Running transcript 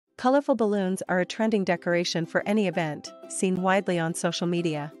Colorful balloons are a trending decoration for any event, seen widely on social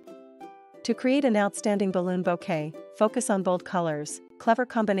media. To create an outstanding balloon bouquet, focus on bold colors, clever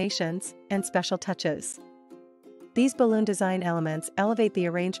combinations, and special touches. These balloon design elements elevate the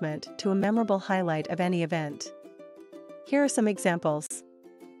arrangement to a memorable highlight of any event. Here are some examples.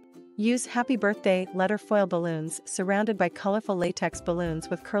 Use happy birthday letter foil balloons surrounded by colorful latex balloons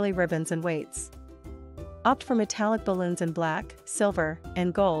with curly ribbons and weights. Opt for metallic balloons in black, silver,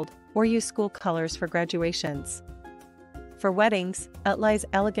 and gold, or use school colors for graduations. For weddings, Utley's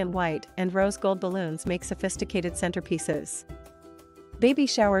elegant white and rose gold balloons make sophisticated centerpieces. Baby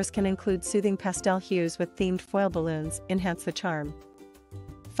showers can include soothing pastel hues with themed foil balloons, enhance the charm.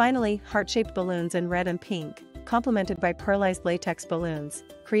 Finally, heart-shaped balloons in red and pink, complemented by pearlized latex balloons,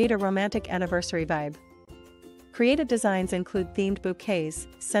 create a romantic anniversary vibe. Creative designs include themed bouquets,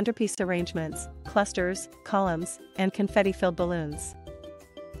 centerpiece arrangements, clusters, columns, and confetti-filled balloons.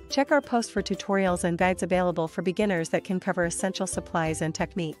 Check our post for tutorials and guides available for beginners that can cover essential supplies and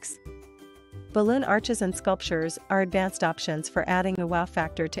techniques. Balloon arches and sculptures are advanced options for adding a wow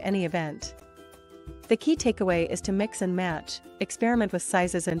factor to any event. The key takeaway is to mix and match, experiment with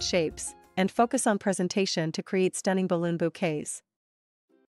sizes and shapes, and focus on presentation to create stunning balloon bouquets.